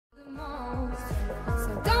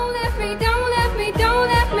me, don't let me, don't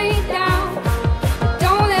let me down.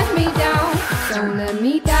 Don't let me down, don't let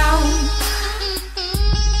me down.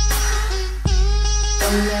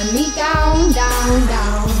 Don't let me down, down,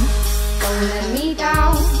 down. Don't let me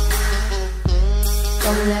down.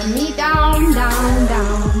 Don't let me down, down,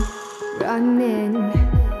 down. Running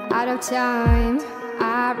out of time.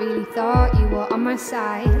 I really thought you were on my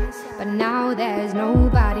side, but now there's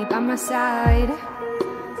nobody by my side.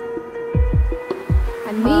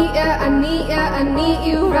 I need you, I need you, I need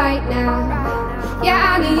you right now.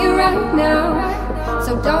 Yeah, I need you right now.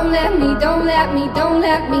 So don't let me, don't let me, don't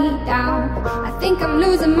let me down. I think I'm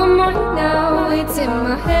losing my mind now. It's in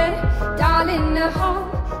my head, darling, I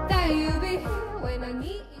hope that you'll be here when I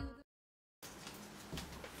need you.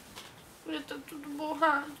 Já tá tudo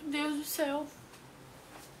borrado, Deus do céu.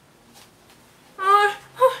 Ai,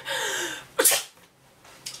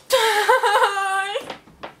 ai.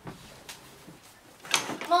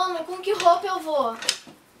 Mano, com que roupa eu vou?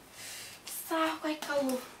 Saco, ai,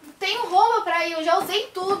 calor. Não tenho roupa pra ir, eu já usei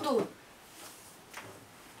tudo.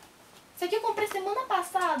 Isso aqui eu comprei semana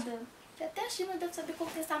passada. Até a China deve saber como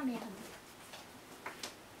tem essa merda.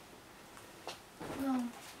 Não.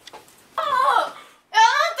 Oh, eu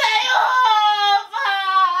não tenho roupa!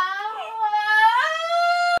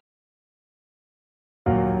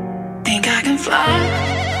 Think I can fly.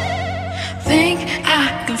 Think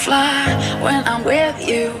I can fly when I'm with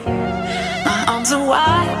you. My arms are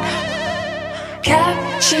wide,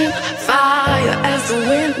 catching fire as the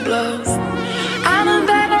wind blows. I know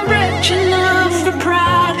that I'm rich enough for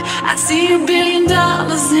pride. I see $1 billion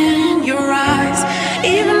in your eyes.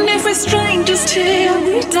 Even if we're strangers till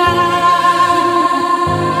we die.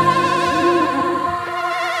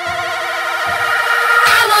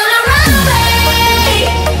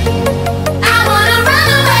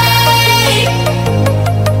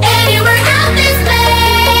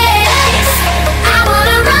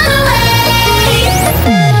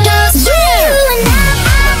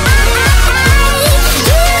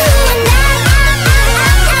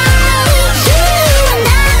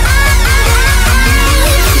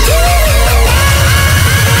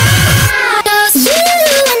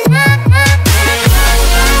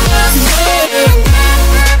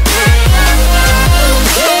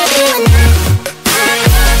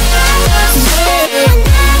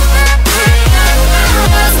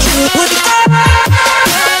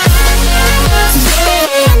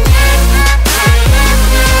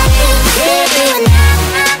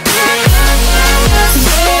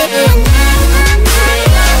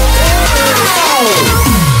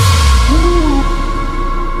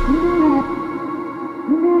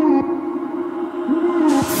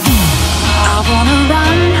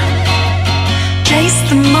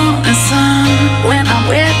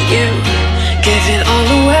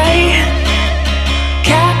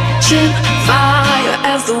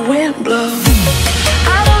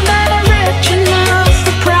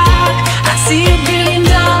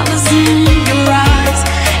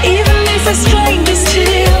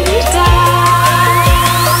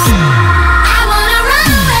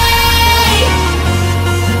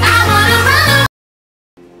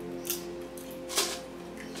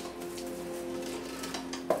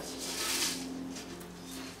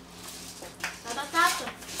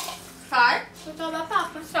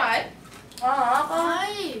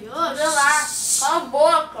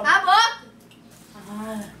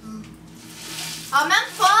 Aumenta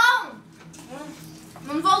o som!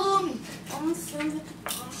 No volume.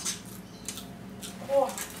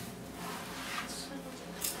 Porra.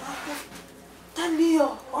 Tá ali,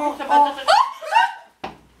 ó.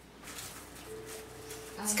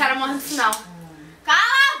 Esse cara morre no final. Cala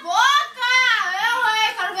a boca!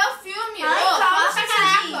 Eu quero ver o filme. Fala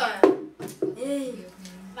sacanagem.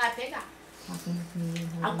 Vai pegar.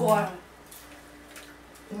 Agora.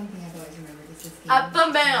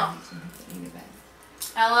 Também, ó.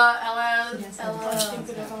 Ela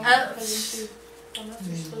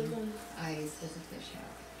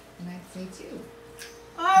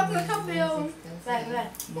ah, meu cabelo.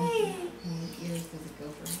 Vai.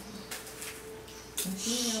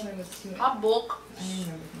 A boca.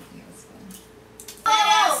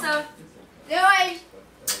 Interessa. Deu aí.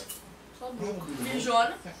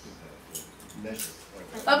 Mijona.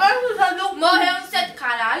 Agora você já viu. Morreu no centro.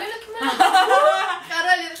 Caralho, olha que merda.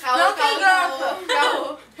 Caralho,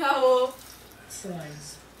 caô.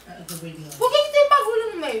 Por que tem bagulho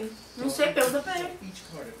no meio? Não sei, pergunta pra ele.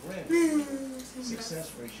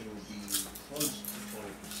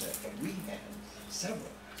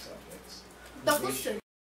 Tá com você.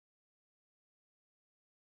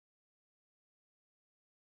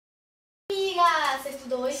 Amiga, você estudou?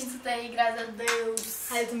 estudou hoje? Estudei, graças a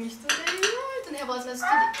Deus. Ai, eu também estudei. Ai, tô nervosa, mas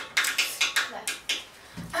estudei.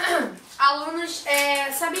 Alunos,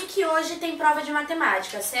 sabem que hoje tem prova de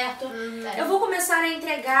matemática, certo? Eu vou começar a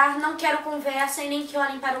entregar, não quero conversa e nem que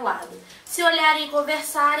olhem para o lado. Se olharem e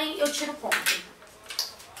conversarem, eu tiro ponto.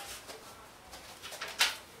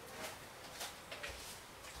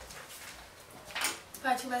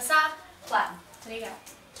 Pode começar? Claro. Obrigada.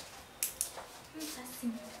 Tá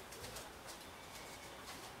assim.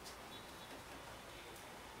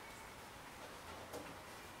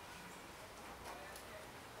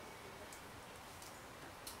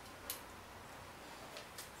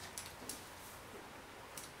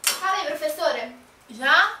 Fala aí, professora.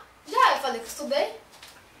 Já? Já, eu falei que estudei.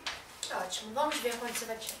 Ótimo, vamos ver quanto você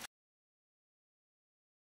vai tirar.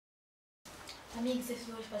 Amiga, você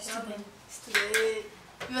estudou hoje pra estudar? Estudei.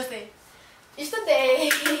 E você? Estudei.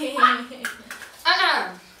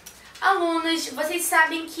 Alunos, vocês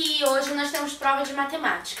sabem que hoje nós temos prova de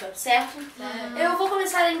matemática, certo? Eu vou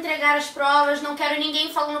começar a entregar as provas, não quero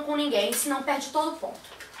ninguém falando com ninguém, senão perde todo o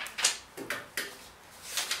ponto.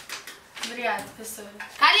 Obrigada, professora.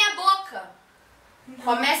 Calem a boca!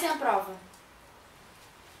 Comecem a prova.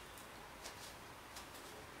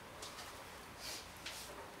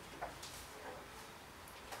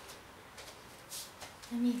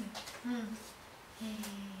 Amiga,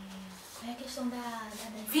 qual é a questão da...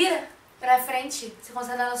 Vira pra frente, você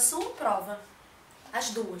considera a sua prova. As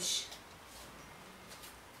duas.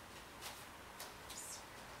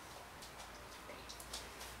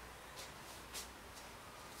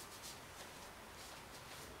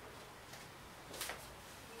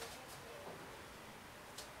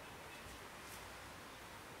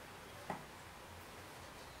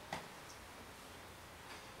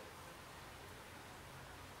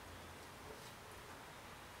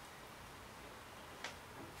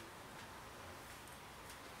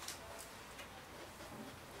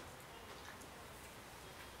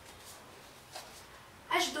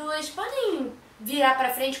 As duas podem virar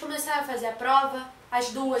pra frente e começar a fazer a prova. As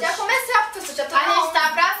duas. Já comecei, professor, já tô A gente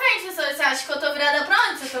tá pra frente, professora. Você acha que eu tô virada pra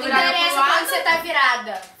onde? Se eu tô Não virada interessa pro lado? quando você tá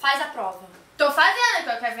virada. Faz a prova. Tô fazendo, que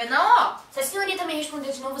eu quero ver não, ó. Se a senhorita me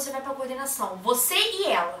responder de novo, você vai pra coordenação. Você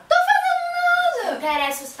e ela. Tô fazendo Não nada.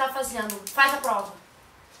 interessa o que você tá fazendo. Faz a prova.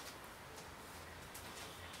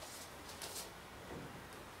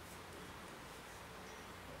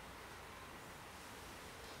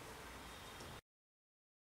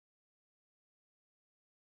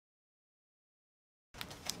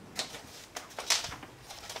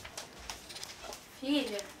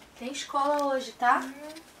 Filha, tem escola hoje, tá?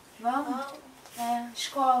 Vamos?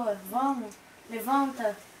 Escola, vamos.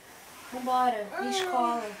 Levanta. Vambora, tem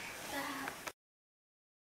escola.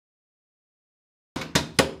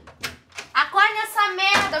 Acorda essa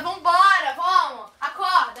merda, vambora, vamos.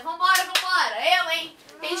 Acorda, vambora, vambora. Eu, hein?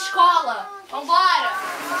 Tem escola, vambora.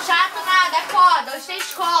 Chato nada, acorda, hoje tem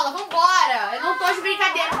escola, vambora. Eu não tô de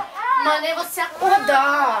brincadeira. Mandei você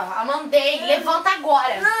acordar. Mandei, levanta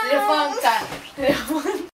agora. Levanta.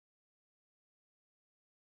 Levanta.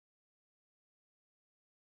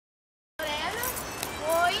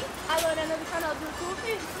 Oi, a Lorena do canal do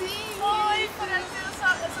YouTube? Sim! Oi, prazer, eu sou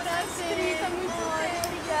inscrita, muito bem.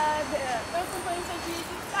 Obrigada. Eu acompanho seu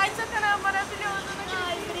vídeo. Ai, seu canal é maravilhoso, não acredito.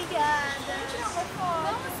 Ai, obrigada. Vamos tirar uma foto?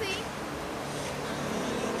 Vamos sim.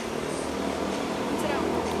 Vamos tirar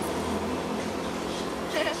uma foto.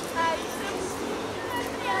 Ai, isso é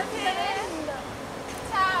muito prazer.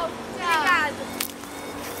 Tchau, tchau. Obrigada.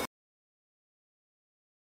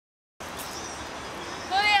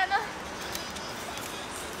 Lorena.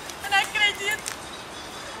 Eu não acredito.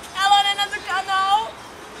 A Lorena do canal.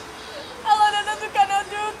 A Lorena do canal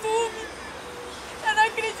do YouTube. Eu não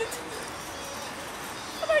acredito.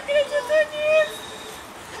 Eu não acredito nisso.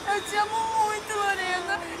 Eu te amo muito,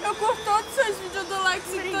 Lorena. Eu curto todos os seus vídeos do like,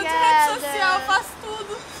 sigo todas as redes sociais, faço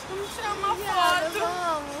tudo. Vamos tirar uma foto.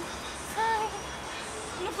 Vamos. Ai,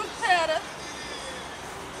 não pera.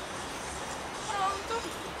 Pronto.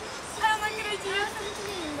 Ai, eu não acredito. Muito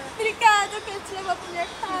linda. Obrigada, eu quero te levar pra minha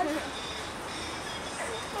casa.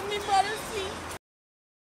 Vamos embora assim.